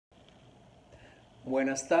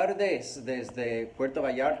Buenas tardes desde Puerto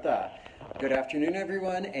Vallarta. Good afternoon,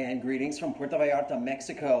 everyone, and greetings from Puerto Vallarta,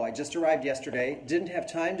 Mexico. I just arrived yesterday. Didn't have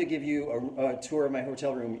time to give you a tour of my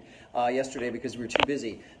hotel room yesterday because we were too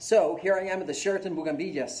busy. So here I am at the Sheraton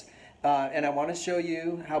Buganvilias. And I want to show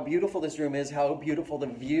you how beautiful this room is, how beautiful the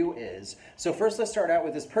view is. So first let's start out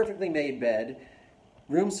with this perfectly made bed.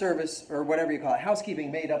 Room service, or whatever you call it,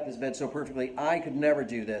 housekeeping made up this bed so perfectly. I could never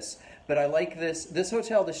do this, but I like this. This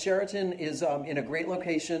hotel, the Sheraton, is in a great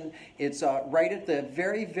location. It's right at the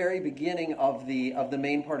very, very beginning of the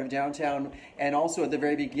main part of downtown, and also at the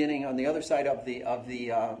very beginning on the other side of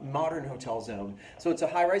the modern hotel zone. So it's a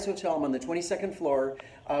high-rise hotel. I'm on the 22nd floor.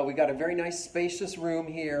 We got a very nice, spacious room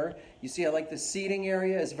here. You see, I like the seating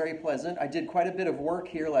area. It's very pleasant. I did quite a bit of work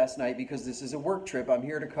here last night because this is a work trip. I'm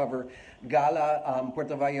here to cover Gala,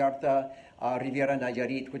 Puerto Vallarta, Riviera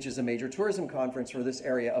Nayarit, which is a major tourism conference for this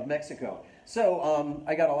area of Mexico. So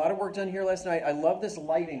I got a lot of work done here last night. I love this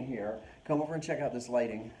lighting here. Come over and check out this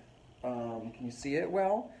lighting. Can you see it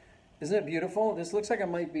well? Isn't it beautiful? This looks like it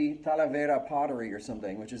might be Talavera pottery or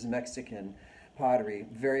something, which is Mexican pottery.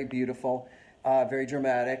 Very beautiful. Very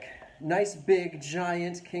dramatic. Nice big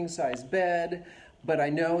giant king-size bed, but I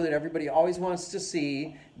know that everybody always wants to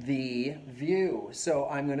see the view, so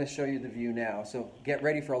I'm going to show you the view now. So get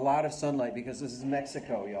ready for a lot of sunlight because this is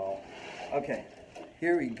Mexico, y'all. Okay,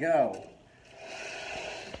 here we go.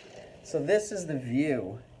 So this is the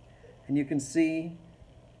view, and you can see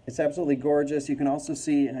it's absolutely gorgeous. You can also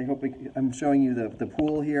see, I'm showing you the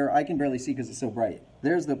pool here. I can barely see because it's so bright.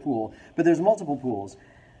 There's the pool, but there's multiple pools.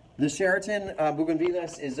 The Sheraton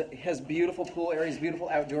Buganvilias has beautiful pool areas, beautiful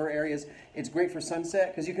outdoor areas. It's great for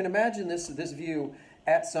sunset because you can imagine this view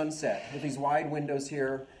at sunset with these wide windows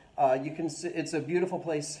here. You can see, it's a beautiful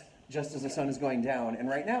place just as the sun is going down. And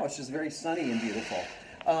right now it's just very sunny and beautiful.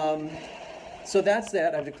 So that's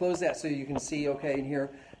that. I have to close that so you can see, okay, in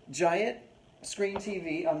here, giant screen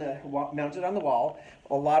TV mounted on the wall.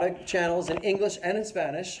 A lot of channels in English and in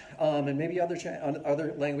Spanish, and maybe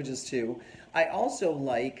other languages too. I also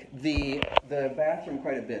like the bathroom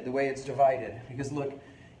quite a bit, the way it's divided. Because look,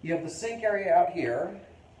 you have the sink area out here,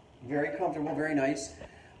 very comfortable, very nice.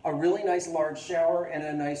 A really nice large shower and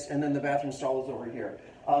then the bathroom stall is over here.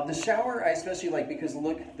 The shower I especially like because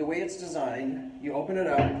look, the way it's designed, you open it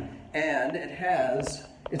up and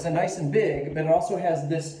it's a nice and big, but it also has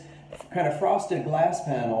this kind of frosted glass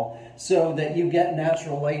panel so that you get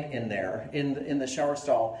natural light in there in the shower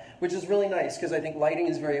stall, which is really nice because I think lighting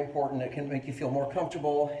is very important. It can make you feel more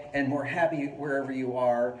comfortable and more happy wherever you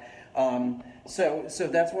are. So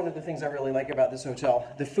that's one of the things I really like about this hotel.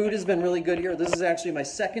 The food has been really good here. This is actually my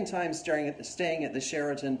second time staying at the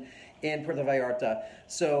Sheraton in Puerto Vallarta.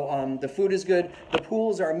 So the food is good. The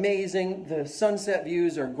pools are amazing. The sunset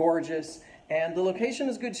views are gorgeous. And the location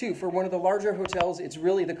is good too. For one of the larger hotels, it's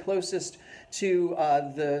really the closest to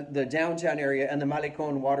the downtown area and the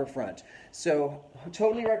Malecon waterfront. So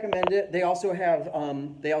totally recommend it. They also have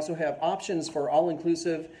options for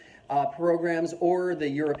all-inclusive programs or the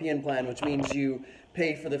European plan, which means you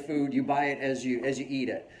pay for the food, you buy it as you eat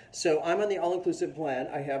it. So I'm on the all-inclusive plan.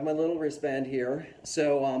 I have my little wristband here.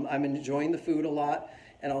 So I'm enjoying the food a lot.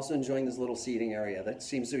 And also enjoying this little seating area. That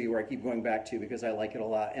seems to be where I keep going back to because I like it a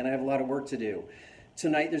lot. And I have a lot of work to do.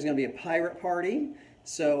 Tonight there's going to be a pirate party.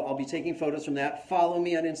 So I'll be taking photos from that. Follow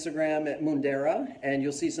me on Instagram at Mundera. And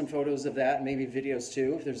you'll see some photos of that, maybe videos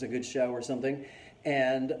too, if there's a good show or something.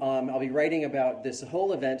 And I'll be writing about this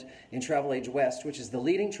whole event in Travel Age West, which is the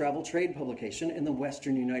leading travel trade publication in the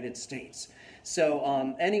Western United States.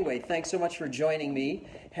 So anyway, thanks so much for joining me.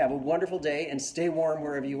 Have a wonderful day and stay warm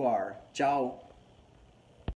wherever you are. Ciao.